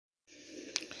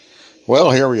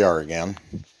Well, here we are again.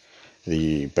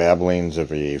 The babblings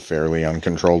of a fairly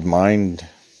uncontrolled mind.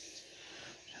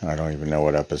 I don't even know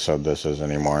what episode this is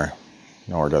anymore,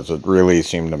 nor does it really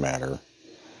seem to matter.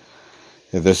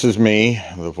 This is me,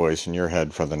 the voice in your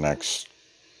head for the next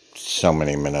so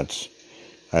many minutes.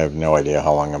 I have no idea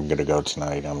how long I'm going to go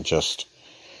tonight. It's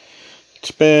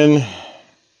been,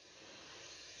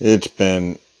 it's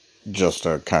been just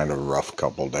a kind of rough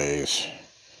couple days.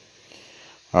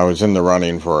 I was in the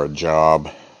running for a job.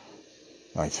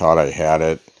 I thought I had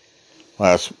it.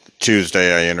 Last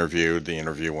Tuesday I interviewed. The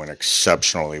interview went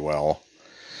exceptionally well.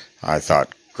 I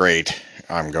thought, great,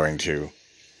 I'm going to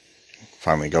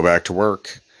finally go back to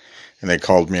work. And they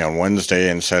called me on Wednesday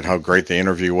and said how great the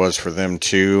interview was for them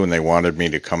too. And they wanted me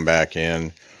to come back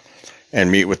in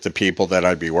and meet with the people that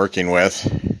I'd be working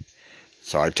with.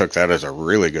 So I took that as a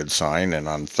really good sign. And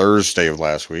on Thursday of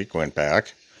last week, went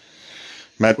back,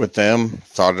 met with them,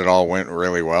 thought it all went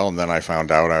really well. And then I found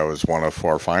out I was one of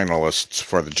 4 finalists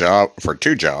for the job, for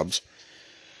 2 jobs.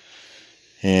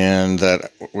 And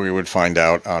that we would find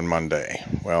out on Monday.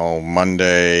 Well,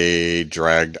 Monday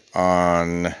dragged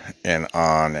on and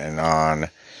on and on.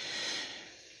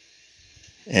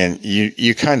 And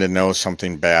you kind of know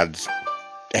something bad's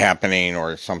happening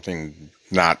or something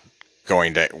not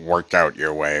going to work out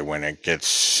your way when it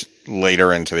gets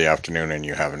later into the afternoon and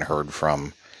you haven't heard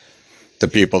from the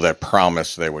people that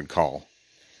promised they would call.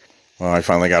 Well, I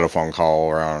finally got a phone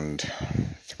call around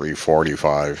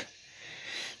 3:45.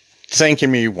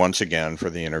 Thanking me once again for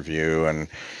the interview and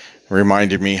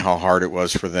reminded me how hard it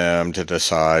was for them to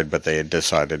decide, but they had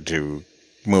decided to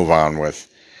move on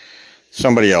with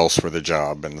somebody else for the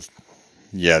job. And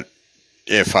yet,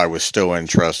 if I was still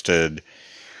interested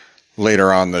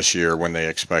later on this year when they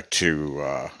expect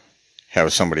to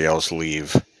have somebody else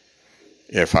leave,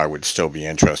 if I would still be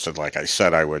interested like I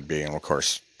said I would be. And of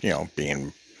course,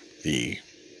 being the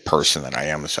person that I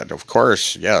am, I said, of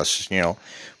course, yes,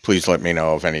 please let me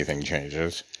know if anything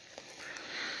changes.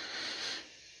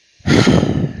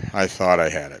 I thought I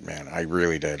had it, man. I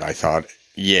really did. I thought,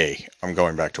 yay, I'm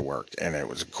going back to work. And it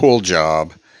was a cool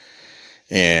job.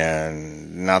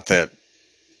 And not that,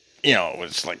 it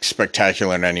was like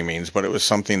spectacular in any means, but it was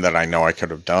something that I know I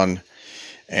could have done.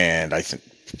 And I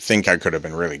think I could have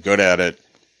been really good at it.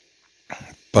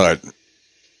 But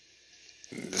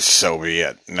so be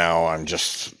it. Now I'm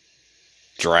just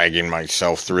dragging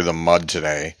myself through the mud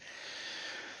today,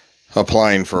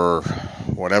 applying for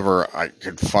whatever I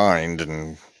could find.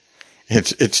 And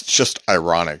it's just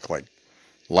ironic. Like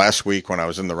last week when I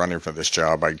was in the running for this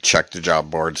job, I checked the job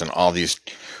boards and all these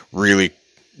really,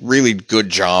 really good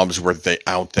jobs were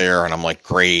out there. And I'm like,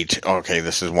 great. Okay,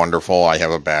 this is wonderful. I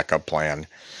have a backup plan.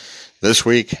 This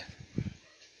week,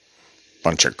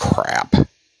 bunch of crap.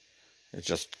 It's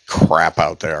just crap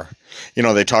out there.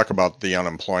 They talk about the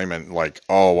unemployment like,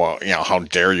 oh, well, how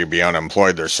dare you be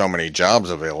unemployed? There's so many jobs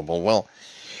available. Well,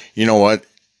 you know what?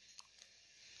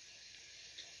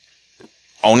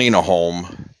 Owning a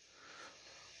home,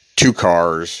 2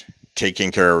 cars,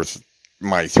 taking care of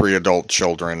my 3 adult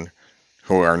children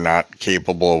who are not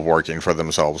capable of working for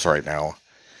themselves right now,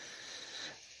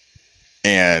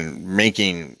 and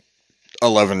making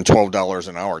 $11, $12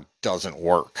 an hour doesn't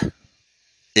work.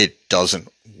 It doesn't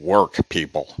work,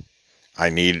 people. I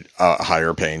need a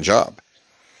higher paying job.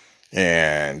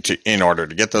 And in order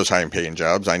to get those high paying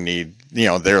jobs, I need,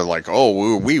 they're like,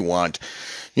 oh, we want,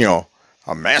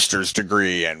 a master's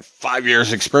degree and 5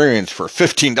 years experience for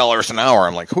 $15 an hour.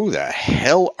 I'm like, who the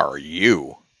hell are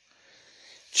you?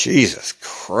 Jesus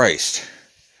Christ.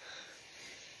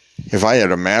 If I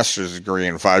had a master's degree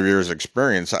and 5 years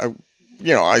experience,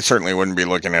 I certainly wouldn't be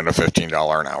looking at a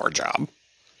 $15 an hour job.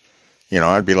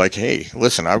 I'd be like, hey,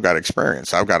 listen, I've got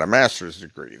experience. I've got a master's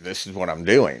degree. This is what I'm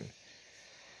doing.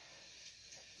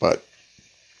 But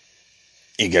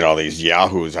you get all these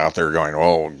yahoos out there going,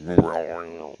 oh,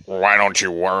 why don't you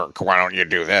work? Why don't you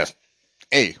do this?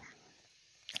 Hey,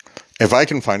 if I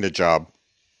can find a job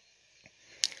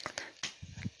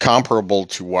comparable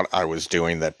to what I was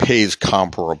doing that pays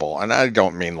comparable, and I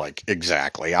don't mean like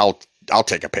exactly, I'll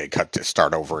take a pay cut to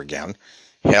start over again.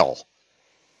 Hell,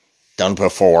 done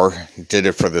before, did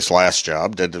it for this last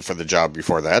job, did it for the job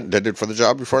before that, did it for the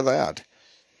job before that.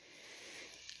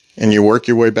 And you work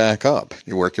your way back up.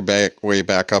 You work your way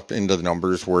back up into the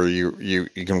numbers where you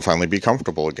can finally be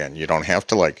comfortable again. You don't have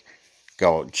to like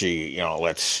go, gee,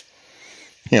 let's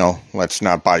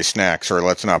not buy snacks or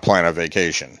let's not plan a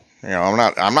vacation. I'm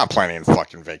not planning a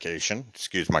fucking vacation.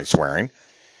 Excuse my swearing.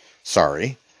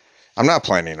 Sorry. I'm not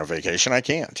planning a vacation. I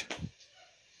can't.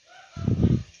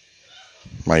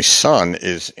 My son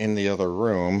is in the other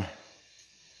room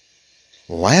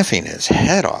laughing his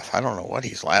head off. I don't know what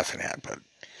he's laughing at, but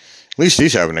at least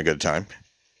he's having a good time.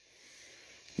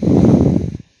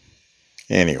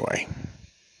 Anyway.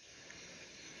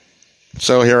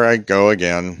 So here I go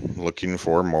again, looking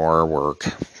for more work.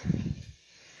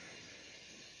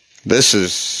 This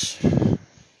is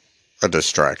a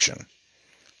distraction.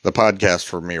 The podcast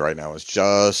for me right now is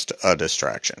just a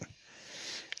distraction.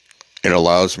 It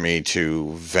allows me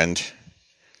to vent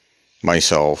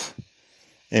myself,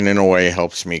 and in a way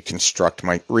helps me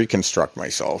reconstruct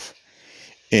myself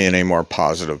in a more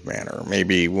positive manner.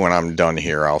 Maybe when I'm done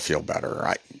here, I'll feel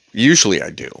better. Usually I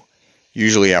do.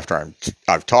 Usually after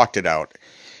I've talked it out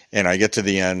and I get to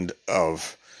the end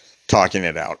of talking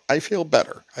it out, I feel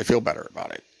better. I feel better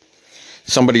about it.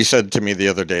 Somebody said to me the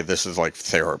other day, this is like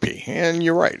therapy. And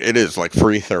you're right. It is like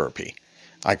free therapy.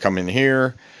 I come in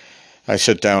here, I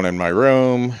sit down in my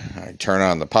room, I turn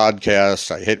on the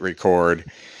podcast, I hit record,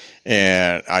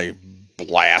 and I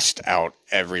blast out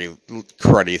every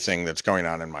cruddy thing that's going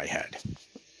on in my head.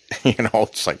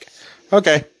 It's like,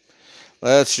 okay,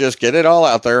 let's just get it all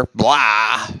out there.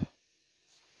 Blah.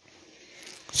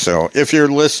 So if you're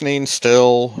listening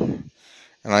still,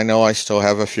 and I know I still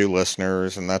have a few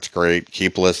listeners, and that's great.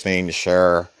 Keep listening,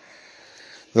 share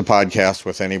the podcast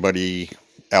with anybody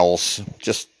else.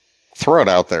 Just throw it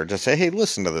out there. Just say, hey,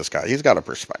 listen to this guy. He's got a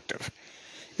perspective.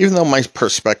 Even though my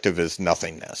perspective is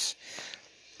nothingness.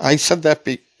 I said that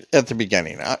at the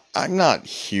beginning. I'm not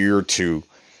here to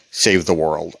save the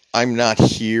world. I'm not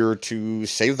here to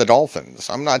save the dolphins.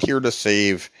 I'm not here to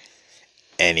save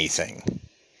anything.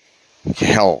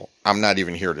 Hell, I'm not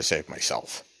even here to save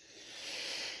myself.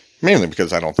 Mainly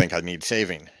because I don't think I need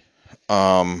saving.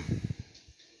 But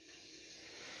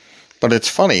it's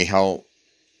funny how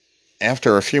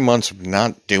after a few months of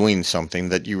not doing something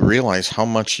that you realize how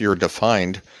much you're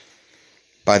defined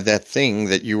by that thing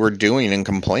that you were doing and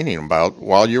complaining about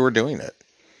while you were doing it.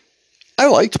 I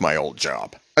liked my old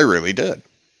job. I really did.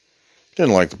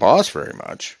 Didn't like the boss very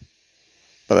much.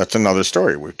 But that's another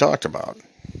story we've talked about.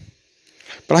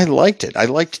 But I liked it. I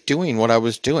liked doing what I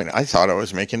was doing. I thought I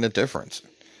was making a difference.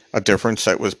 A difference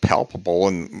that was palpable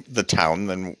in the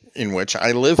town in which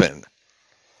I live in.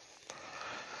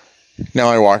 Now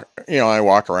I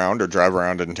walk around or drive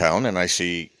around in town and I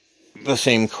see the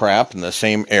same crap in the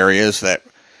same areas that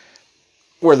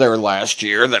were there last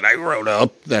year that I wrote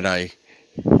up, that I,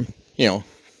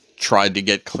 tried to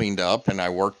get cleaned up, and I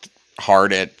worked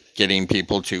hard at getting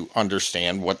people to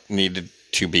understand what needed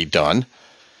to be done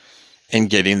and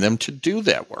getting them to do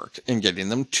that work and getting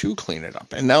them to clean it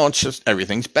up. And now it's just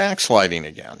everything's backsliding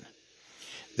again.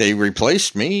 They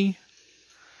replaced me.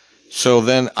 So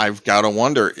then I've got to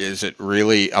wonder, is it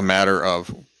really a matter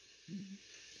of,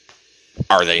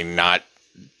 are they not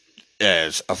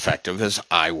as effective as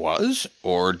I was,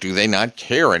 or do they not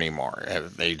care anymore?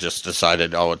 Have they just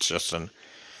decided, it's just an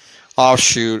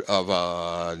offshoot of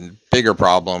a bigger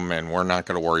problem and we're not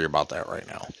going to worry about that right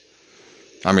now?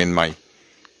 I mean, my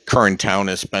current town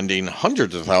is spending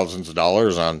hundreds of thousands of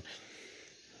dollars on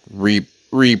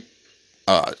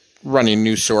running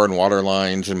new sewer and water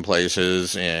lines in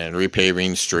places and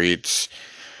repaving streets.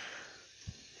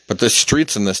 But the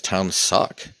streets in this town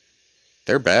suck.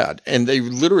 They're bad. And they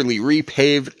literally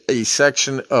repaved a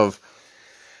section of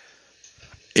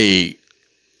a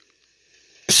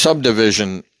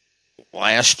subdivision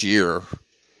last year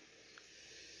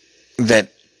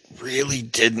that really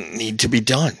didn't need to be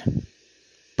done.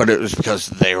 But it was because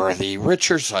they were the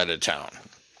richer side of town.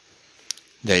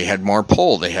 They had more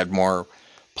pull. They had more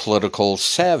political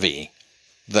savvy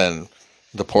than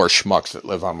the poor schmucks that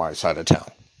live on my side of town.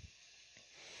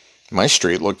 My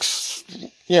street looks,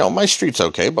 my street's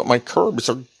okay, but my curbs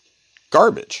are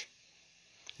garbage.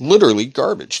 Literally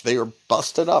garbage. They are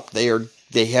busted up.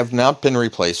 They have not been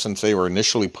replaced since they were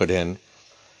initially put in,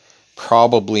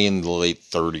 probably in the late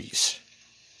 30s,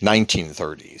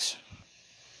 1930s.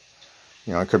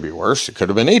 It could be worse. It could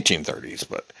have been 1830s,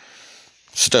 but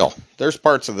still, there's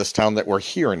parts of this town that were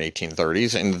here in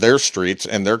 1830s, and their streets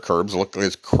and their curbs look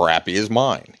as crappy as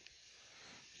mine.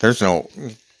 There's no,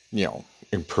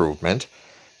 improvement.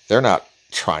 They're not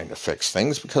trying to fix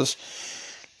things because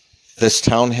this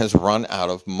town has run out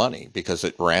of money, because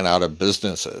it ran out of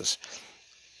businesses.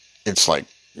 It's like,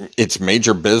 it's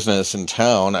major business in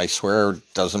town, I swear,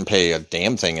 doesn't pay a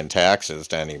damn thing in taxes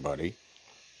to anybody.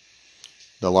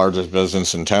 The largest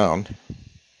business in town.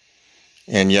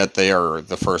 And yet they are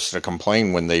the first to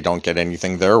complain when they don't get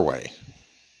anything their way.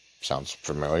 Sounds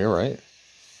familiar, right?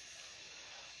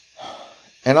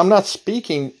 And I'm not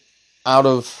speaking out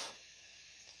of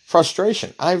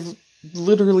frustration. I've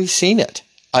literally seen it.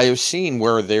 I have seen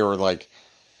where they were like,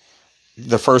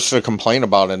 the first to complain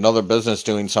about another business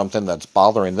doing something that's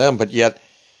bothering them, but yet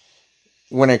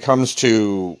when it comes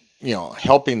to,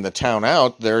 helping the town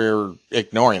out, they're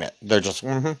ignoring it. They're just,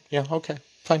 yeah, okay,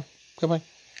 fine, goodbye.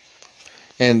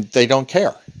 And they don't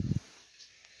care.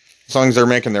 As long as they're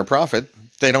making their profit,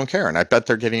 they don't care. And I bet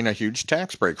they're getting a huge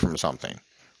tax break from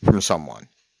someone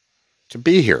to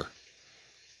be here.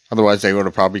 Otherwise, they would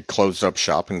have probably closed up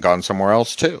shop and gone somewhere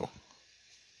else too.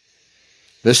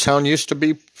 This town used to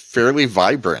be fairly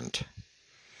vibrant.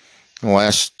 In the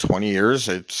last 20 years,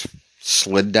 it's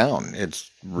slid down. It's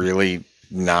really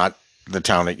not the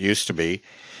town it used to be.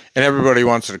 And everybody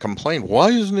wants to complain, why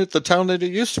isn't it the town that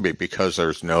it used to be? Because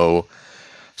there's no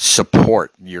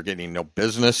support. You're getting no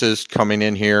businesses coming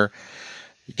in here.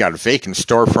 You got vacant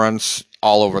storefronts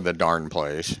all over the darn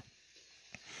place.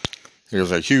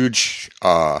 There's a huge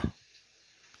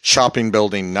shopping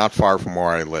building not far from where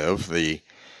I live. The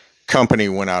company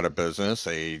went out of business.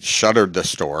 They shuttered the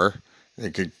store.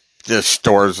 This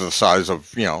store is the size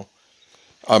of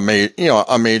a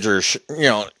major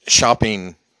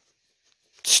shopping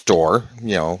store.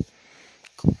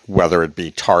 Whether it be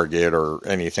Target or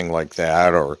anything like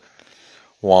that, or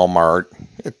Walmart.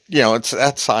 It's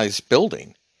that size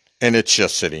building, and it's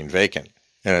just sitting vacant.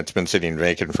 And it's been sitting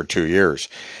vacant for 2 years.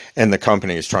 And the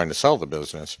company is trying to sell the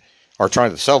business, or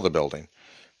trying to sell the building.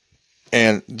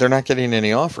 And they're not getting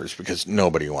any offers because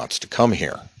nobody wants to come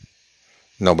here.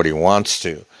 Nobody wants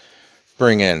to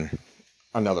bring in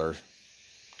another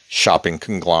shopping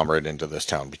conglomerate into this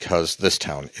town because this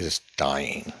town is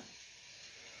dying.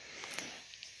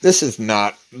 This is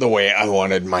not the way I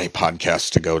wanted my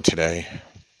podcast to go today.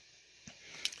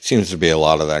 Seems to be a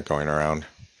lot of that going around.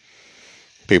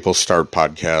 People start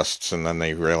podcasts and then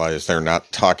they realize they're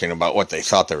not talking about what they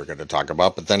thought they were going to talk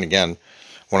about. But then again,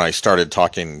 when I started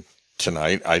talking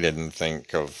tonight, I didn't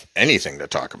think of anything to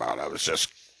talk about. I was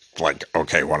just like,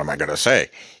 okay, what am I going to say?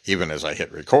 Even as I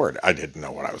hit record, I didn't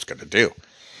know what I was going to do.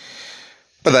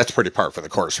 But that's pretty par for the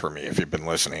course for me if you've been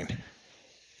listening.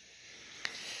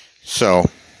 So,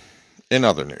 in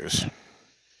other news,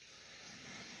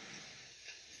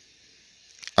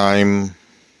 I'm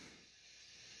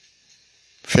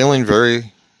feeling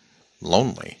very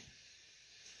lonely.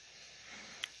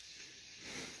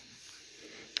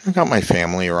 I got my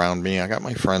family around me. I got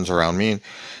my friends around me. And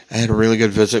I had a really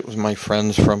good visit with my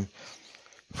friends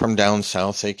from down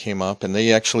south. They came up and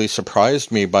they actually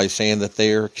surprised me by saying that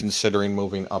they are considering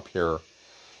moving up here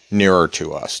nearer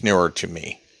to us, nearer to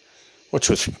me, which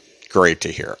was great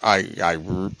to hear.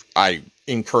 I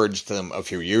encouraged them a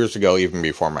few years ago, even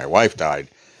before my wife died,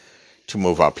 to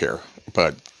move up here.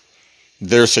 But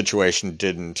their situation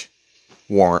didn't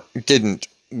work at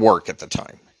the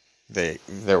time.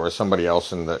 There was somebody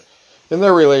else in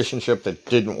their relationship that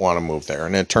didn't want to move there,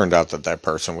 and it turned out that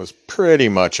person was pretty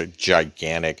much a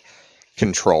gigantic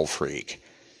control freak.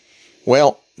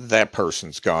 Well, that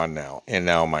person's gone now, and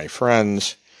now my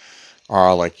friends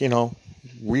are like,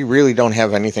 we really don't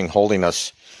have anything holding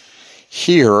us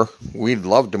here. We'd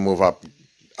love to move up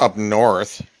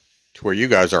north to where you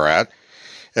guys are at.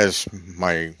 As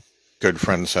my good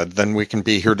friend said, then we can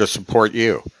be here to support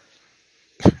you.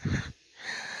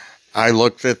 I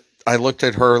looked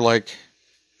at her like,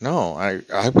 no,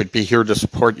 I would be here to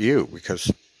support you because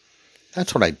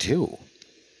that's what I do.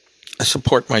 I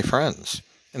support my friends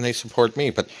and they support me.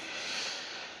 But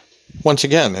once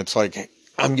again, it's like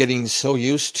I'm getting so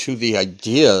used to the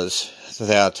ideas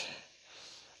that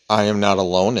I am not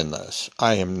alone in this.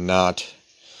 I am not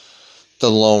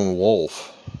the lone wolf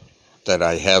that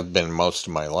I have been most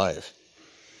of my life.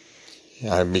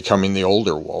 I'm becoming the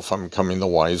older wolf. I'm becoming the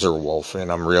wiser wolf.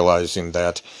 And I'm realizing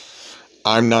that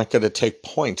I'm not going to take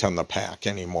point on the pack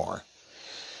anymore.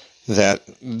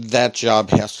 That job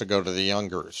has to go to the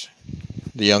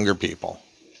younger people.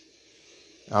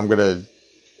 I'm going to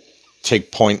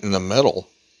take point in the middle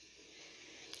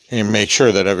and make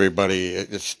sure that everybody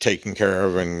is taken care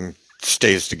of and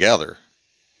stays together.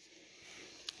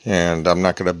 And I'm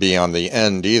not going to be on the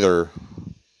end either.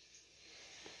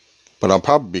 But I'll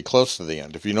probably be close to the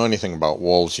end. If you know anything about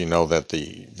wolves, you know that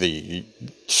the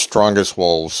strongest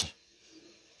wolves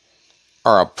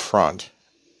are up front.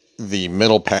 The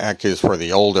middle pack is for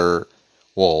the older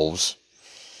wolves.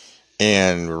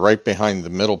 And right behind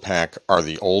the middle pack are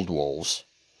the old wolves.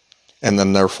 And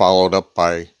then they're followed up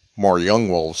by more young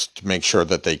wolves to make sure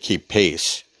that they keep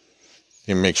pace.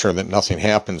 And make sure that nothing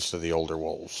happens to the older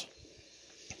wolves.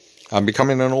 I'm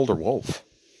becoming an older wolf.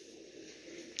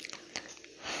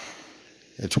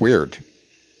 It's weird.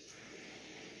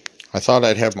 I thought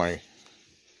I'd have my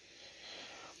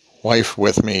wife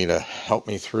with me to help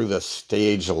me through this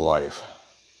stage of life.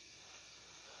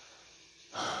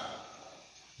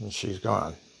 and she's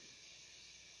gone.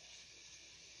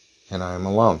 And I'm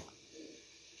alone.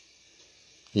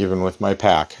 Even with my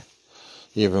pack.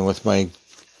 Even with my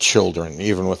children.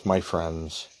 Even with my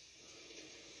friends.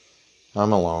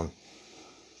 I'm alone.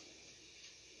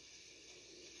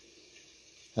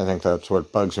 I think that's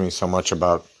what bugs me so much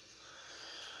about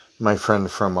my friend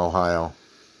from Ohio.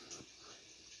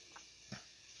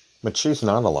 But she's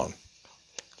not alone.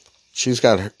 She's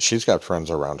got friends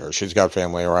around her. She's got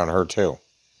family around her too.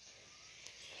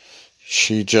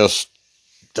 She just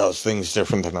does things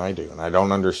different than I do. And I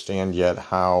don't understand yet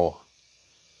how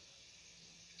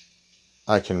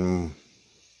I can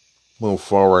move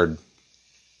forward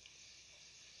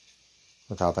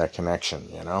without that connection,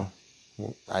 you know?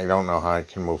 I don't know how I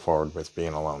can move forward with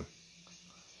being alone.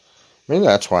 Maybe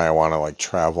that's why I want to,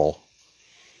 travel.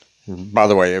 By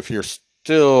the way, if you're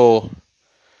still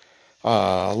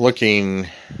looking,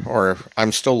 or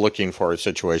I'm still looking for a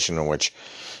situation in which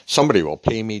somebody will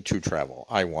pay me to travel,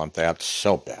 I want that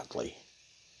so badly.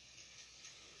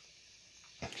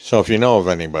 So if you know of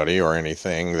anybody or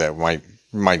anything that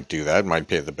might do that, might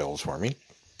pay the bills for me,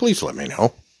 please let me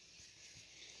know.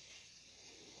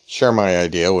 Share my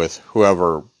idea with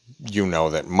whoever you know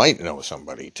that might know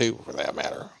somebody too, for that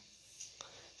matter.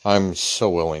 I'm so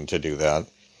willing to do that.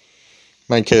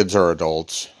 My kids are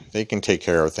adults. They can take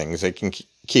care of things. They can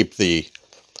keep the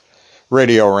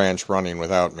radio ranch running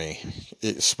without me,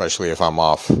 especially if I'm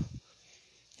off,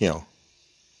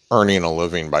 earning a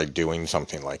living by doing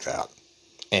something like that.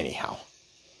 Anyhow,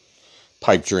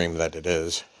 pipe dream that it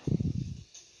is.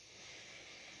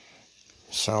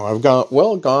 So I've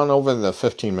gone over the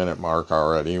 15-minute mark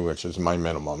already, which is my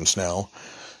minimums now.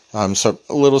 I'm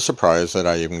a little surprised that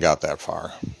I even got that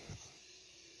far.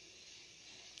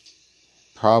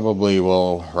 Probably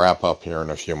will wrap up here in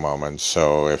a few moments.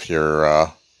 So if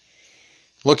you're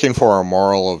looking for a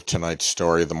moral of tonight's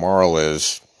story, the moral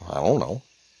is, I don't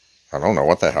know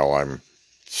what the hell I'm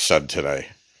said today.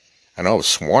 I know I've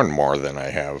sworn more than I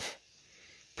have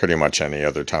pretty much any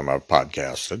other time I've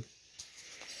podcasted.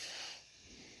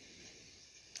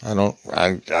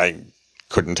 I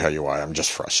couldn't tell you why. I'm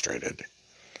just frustrated.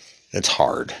 It's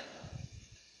hard.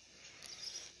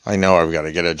 I know I've got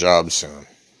to get a job soon.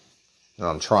 And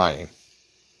I'm trying.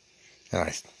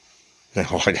 And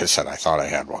like I said, I thought I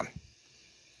had one.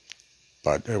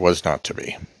 But it was not to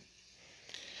be.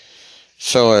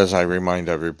 So as I remind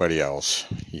everybody else,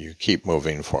 you keep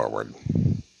moving forward.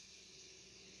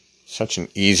 Such an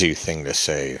easy thing to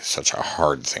say, such a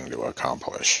hard thing to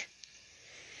accomplish.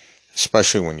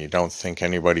 Especially when you don't think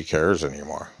anybody cares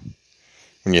anymore.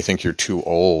 When you think you're too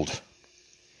old.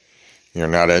 You're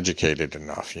not educated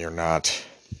enough. You're not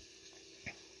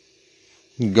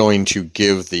going to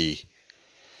give the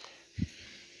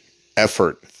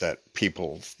effort that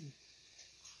people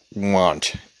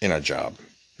want in a job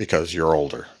because you're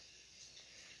older.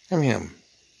 I mean, I'm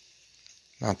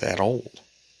not that old.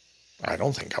 I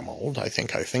don't think I'm old. I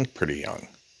think pretty young.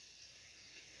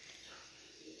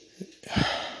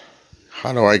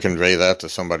 How do I convey that to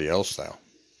somebody else, though?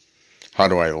 How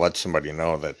do I let somebody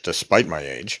know that despite my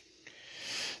age,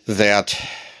 that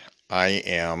I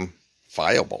am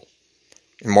viable?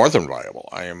 More than viable.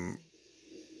 I am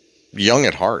young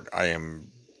at heart. I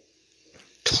am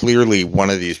clearly one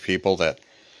of these people that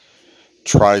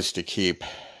tries to keep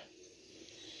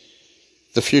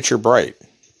the future bright.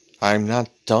 I'm not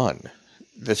done.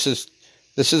 This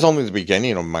is only the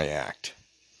beginning of my act.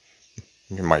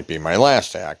 It might be my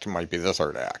last act. It might be the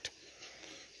third act.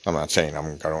 I'm not saying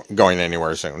I'm going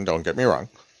anywhere soon, don't get me wrong.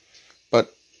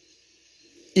 But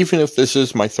even if this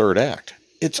is my third act,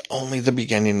 it's only the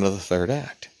beginning of the third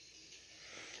act.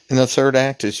 And the third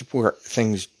act is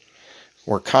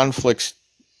where conflicts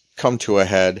come to a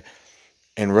head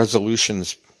and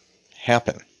resolutions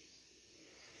happen.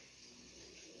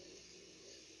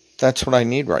 That's what I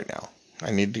need right now.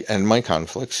 I need to end my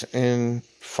conflicts and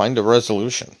find a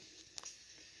resolution.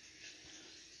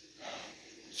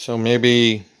 So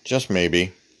maybe, just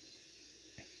maybe,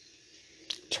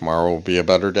 tomorrow will be a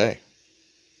better day.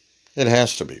 It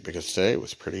has to be, because today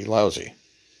was pretty lousy.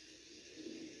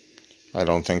 I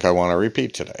don't think I want to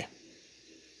repeat today.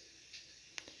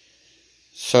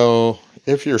 So,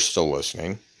 if you're still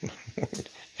listening,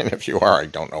 and if you are, I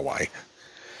don't know why,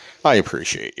 I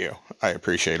appreciate you. I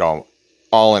appreciate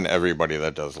all and everybody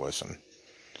that does listen.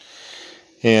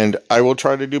 And I will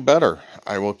try to do better.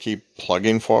 I will keep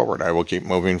plugging forward. I will keep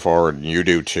moving forward. And you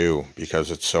do too,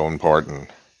 because it's so important.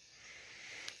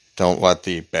 Don't let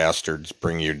the bastards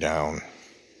bring you down.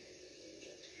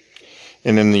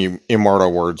 And in the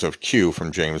immortal words of Q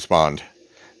from James Bond,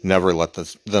 never let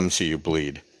them see you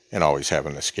bleed, and always have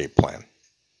an escape plan.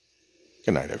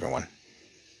 Good night, everyone.